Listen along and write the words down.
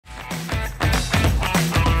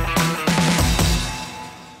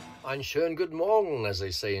Einen schönen guten Morgen, as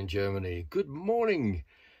they say in Germany. Good morning.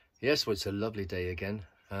 Yes, well, it's a lovely day again.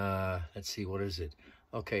 Let's see, what is it?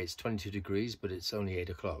 Okay, it's 22 degrees, but it's only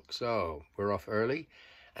 8 o'clock. So we're off early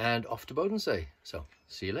and off to Bodensee. So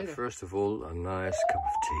see you later. First of all, a nice cup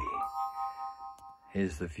of tea.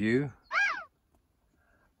 Here's the view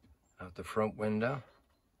out the front window.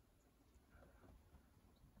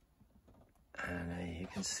 And you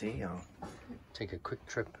can see, I'll take a quick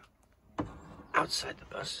trip outside the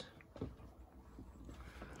bus.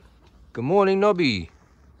 Good morning, Nobby.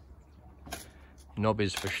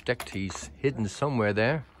 Nobby's versteckt. He's hidden somewhere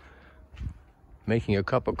there, making a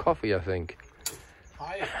cup of coffee, I think.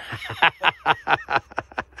 Hi.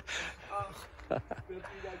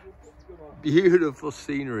 Beautiful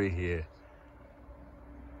scenery here.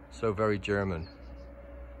 So very German.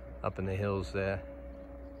 Up in the hills there.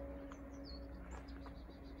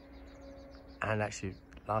 And actually,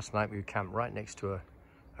 last night we camped right next to a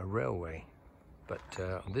railway. But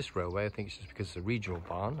on this railway, I think it's just because it's a regional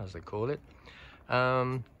barn, as they call it,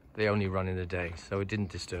 they only run in the day, so it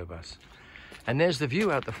didn't disturb us. And there's the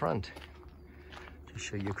view out the front. Just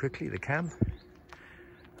show you quickly the camp,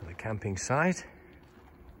 the camping site.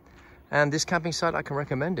 And this camping site, I can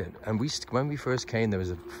recommend it. And when we first came, there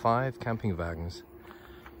was 5 camping wagons.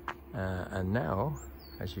 And now,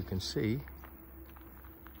 as you can see,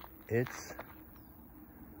 it's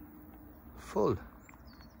full.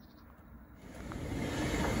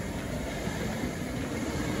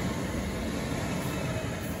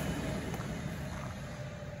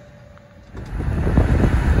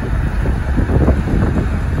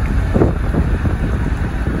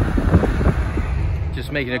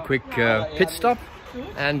 Just making a quick pit stop,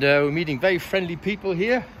 and we're meeting very friendly people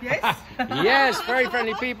here. Yes. Yes, very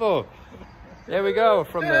friendly people. There we go.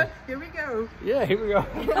 From the. Here we go. Yeah, here we go.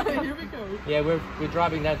 Here we go. Yeah, we're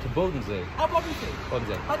driving down to Bodensee. Oh, Bodensee.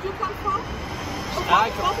 Bodensee. But you come from?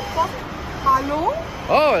 Hello.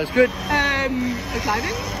 Oh, that's good.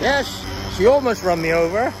 Kleiding? Yes, she almost run me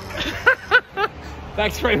over.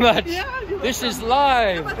 Thanks very much. Yeah, this is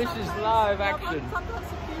live. This is live action. Sometimes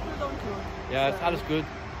the people don't look. Ja, ist alles gut.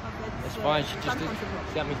 That's fine. She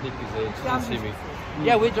hat mich nicht gesehen. She didn't see me. Mm.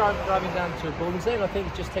 Yeah, we're driving down to Bodensee, and I think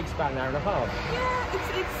it just takes about an hour and a half. Yeah,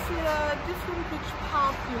 it's different which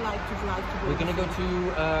path you like to drive to. We're going to go to,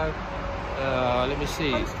 let me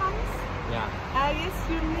see. Constance? Yeah. Yes,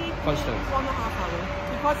 you need Constance. 1.5 hours.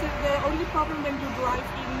 Because the only problem when you drive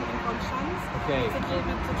in Constance, Okay. it's a little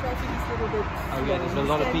bit, the traffic is a little bit. Oh yeah, there's a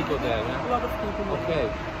lot of people there. Yeah? A lot of people there.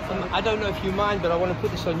 Okay. I don't know if you mind, but I want to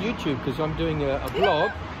put this on YouTube because I'm doing a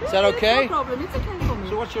vlog. Yeah, Is that okay? No problem. It's okay for me.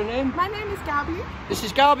 So what's your name? My name is Gabi. This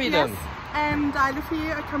is Gabi then. Yes. And I live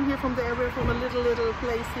here. I come here from the area, from a little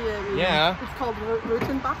place here. Yeah. It's called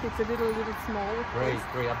Röthenbach. It's a little small place.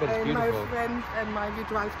 Great. I bet it's and beautiful. my friend and we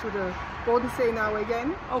drive to the Bodensee now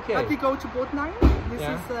again. Okay. But we go to Bodnang. This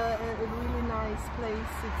Yeah. is a really nice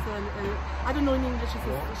place. It's I don't know in English. It's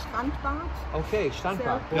a Strandbad. Okay,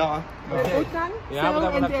 Strandbad. So, Yeah. Okay. Bodnang. Yeah, so,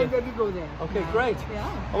 but and then we go there. Okay, now. great. Yeah.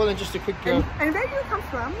 Oh, well, then just a quick. And where you come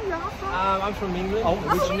from? You are from? I'm from England.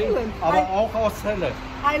 Originally. England. Aber auch aus Celle.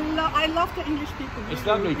 I love the English people. It's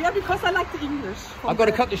lovely. Yeah, because I like the English. I've got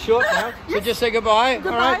to cut this short now, so Yes. just say goodbye.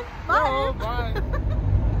 Goodbye. All right. Bye. Bye.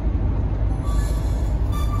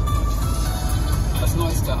 Das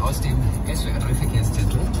Neueste aus dem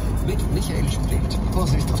SWR3-Verkehrstitel mit Michael Splitt.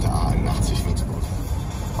 Vorsicht auf der A81 Würzburg.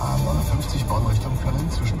 A59 Bonn Richtung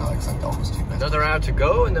Köln zwischen Alexander Augustin. Another hour to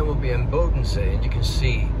go, and then we'll be in Bodensee, and you can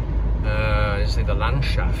see, the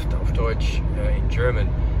Landschaft auf Deutsch in German.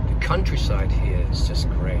 The countryside here is just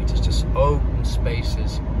great. It's just open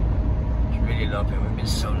spaces. It's really lovely. We've been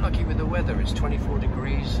so lucky with the weather. It's 24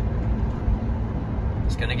 degrees.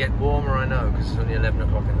 It's going to get warmer, I know, because it's only 11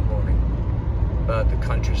 o'clock in the morning. But the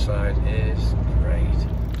countryside is great.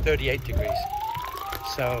 38 degrees.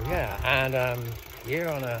 So yeah, and here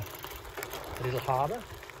on a little harbour,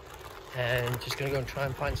 and just going to go and try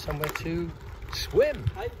and find somewhere to swim.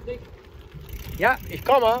 Yeah, ich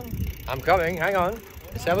komme. I'm coming. Hang on.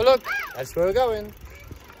 Let's have a look. That's where we're going.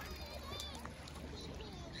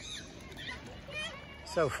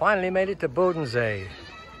 So finally made it to Bodensee.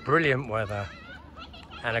 Brilliant weather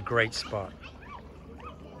and a great spot.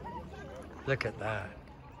 Look at that.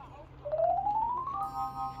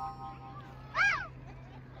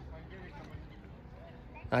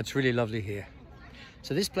 That's really lovely here.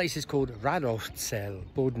 So this place is called Radolfzell,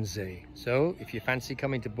 Bodensee. So if you fancy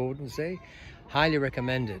coming to Bodensee, highly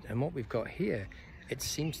recommend it. And what we've got here, it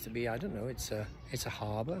seems to be, I don't know, it's a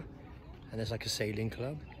harbour, and there's like a sailing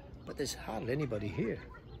club, but there's hardly anybody here.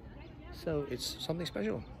 So it's something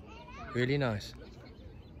special. Really nice.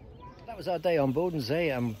 was our day on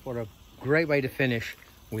Bodensee, and what a great way to finish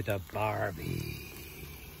with a Barbie.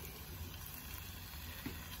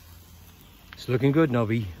 It's looking good,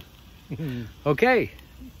 Nobby. Okay,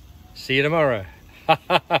 see you tomorrow.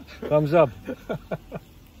 Thumbs up.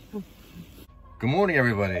 Good morning,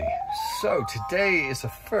 everybody. So today is the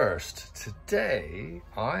first. Today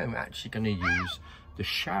I am actually going to use the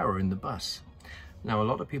shower in the bus. Now a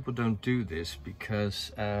lot of people don't do this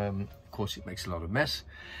because of course it makes a lot of mess,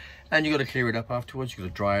 and you got to clear it up afterwards. You got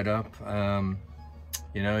to dry it up.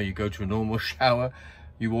 You know, you go to a normal shower,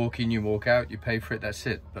 you walk in, you walk out, you pay for it, that's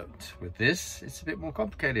it. But with this, it's a bit more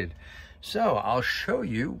complicated. So I'll show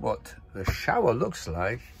you what the shower looks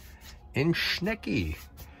like in Schnecki.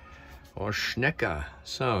 Or Schnecker.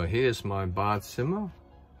 So here's my Badzimmer.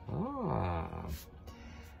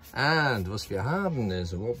 And what we haben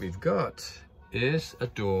is, what we've got is a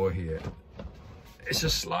door here. It's a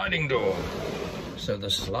sliding door. So the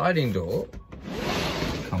sliding door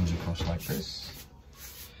comes across like this.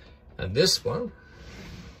 And this one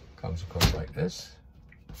comes across like this.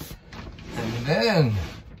 And then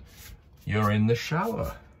you're in the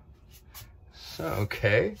shower. So,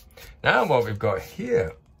 okay. Now what we've got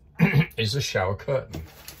here is the shower curtain.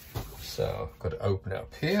 So I've got to open it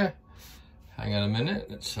up here. Hang on a minute,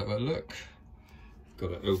 let's have a look.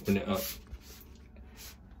 Got to open it up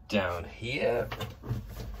down here.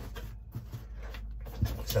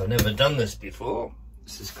 So I've never done this before.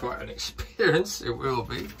 This is quite an experience, it will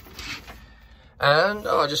be. And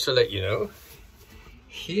just to let you know,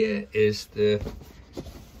 here is the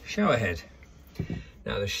shower head.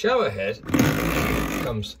 Now the shower head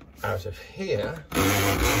comes out of here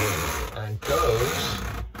and goes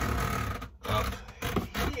up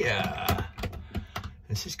here.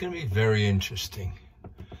 This is going to be very interesting.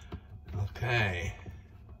 Okay.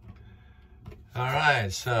 All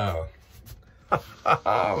right, so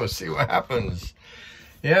we'll see what happens.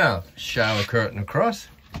 Yeah, shower curtain across.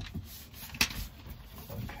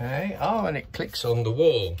 Okay. Oh, and it clicks on the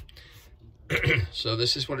wall. So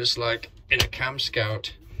this is what it's like in a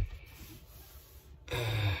campscout.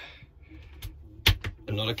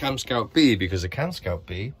 Not a campscout B, because a campscout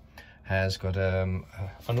B has got a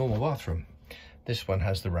normal bathroom. This one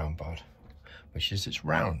has the round bath, which is it's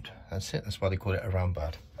round. That's it. That's why they call it a round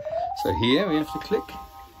bath. So here we have to click.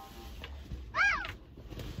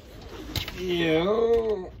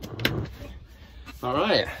 Yo. All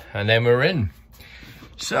right, and then we're in.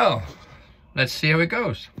 So let's see how it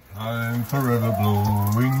goes. I'm forever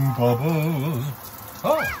blowing bubbles.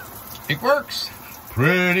 Oh, it works.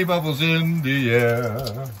 Pretty bubbles in the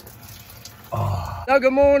air. Oh. Now,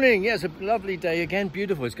 good morning. Yeah, it's a lovely day again.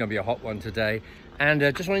 Beautiful. It's going to be a hot one today. And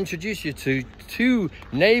just want to introduce you to two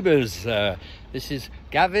neighbours. This is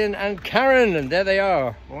Gavin and Karen, and there they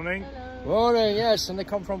are. Morning. Hello. Morning, yes. And they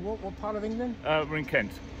come from what part of England? We're in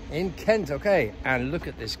Kent. In Kent, okay. And look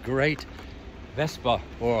at this great Vespa,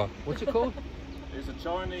 or what's it called? It's a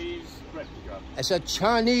Chinese replica. It's a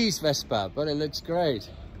Chinese Vespa, but it looks great.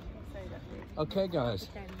 Okay, guys.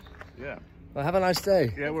 Yeah. Well, have a nice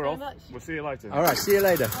day. Yeah, we're off. We'll see you later. All right, see you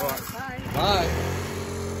later. All right. Bye. Bye.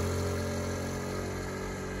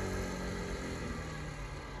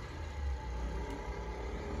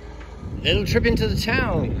 Little trip into the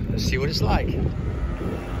town. Let's see what it's like.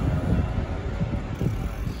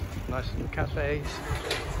 Nice little cafes.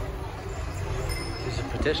 This is a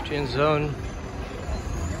pedestrian zone.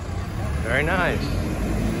 Very nice.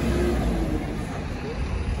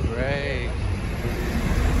 Great.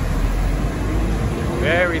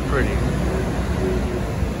 Very pretty.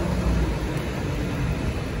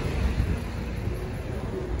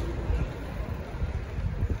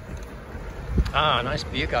 Ah, nice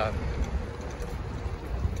beer garden.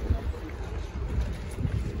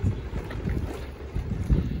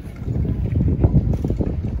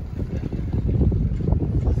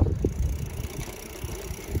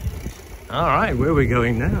 All right, where are we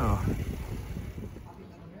going now?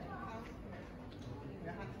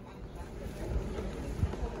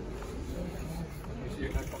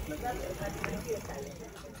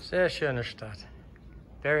 Sehr schöne Stadt.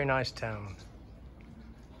 Very nice town.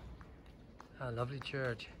 A lovely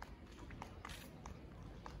church.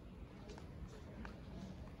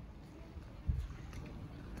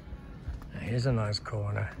 Here's a nice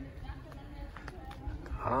corner.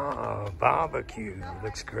 Ah, barbecue.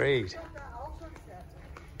 Looks great.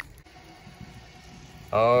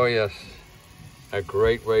 Oh yes, a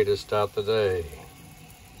great way to start the day.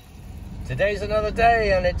 Today's another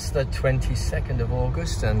day, and it's the 22nd of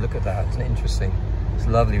August, and look at that, isn't it interesting? It's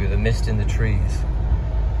lovely with the mist in the trees.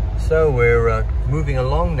 So we're moving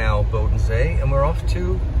along now, Bodensee, and we're off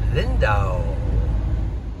to Lindau.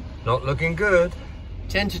 Not looking good.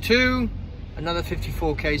 10 to 2, another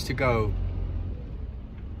 54 k's to go.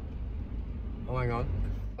 Oh, hang on.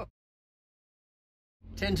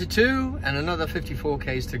 10 to 2 and another 54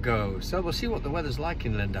 k's to go. So we'll see what the weather's like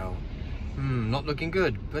in Lindau. Not looking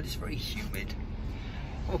good, but it's very humid.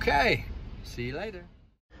 Okay, see you later.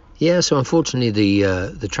 Yeah, so unfortunately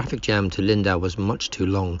the traffic jam to Lindau was much too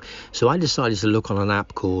long. So I decided to look on an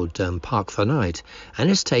app called Park for Night,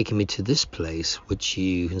 and it's taken me to this place, which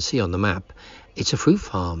you can see on the map. It's a fruit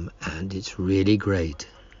farm, and it's really great.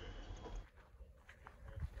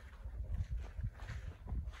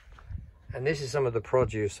 And this is some of the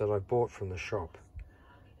produce that I bought from the shop.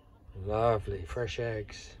 Lovely, fresh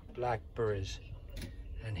eggs, blackberries.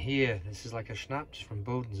 And here, this is like a schnapps from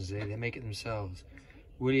Bodensee. They make it themselves.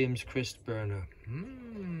 Williams Christburner.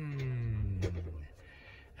 And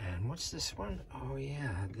what's this one? Oh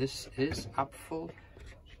yeah, this is Apfel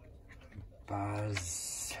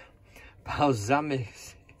balsamic.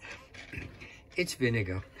 It's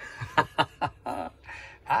vinegar.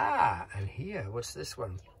 And here, what's this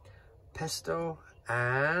one? Pesto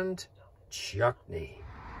and chutney.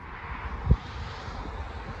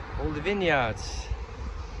 All the vineyards.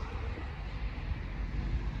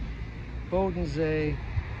 Bodensee,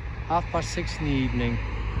 6:30 in the evening.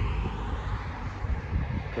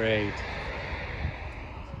 Great.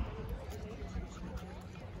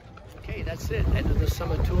 Okay, that's it. End of the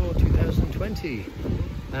summer tour 2020.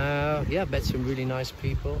 Yeah, met some really nice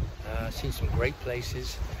people, seen some great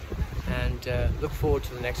places, and look forward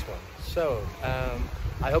to the next one. So,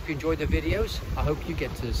 I hope you enjoyed the videos. I hope you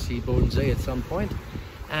get to see Bodensee at some point.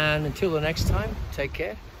 And until the next time, take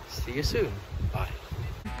care. See you soon. Bye.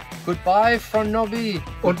 Goodbye from Nobby.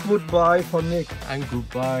 Und goodbye von Nick. And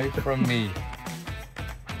goodbye from me.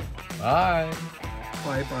 Bye.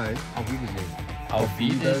 Bye bye. Auf Wiedersehen. Auf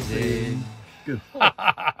Wiedersehen. Good.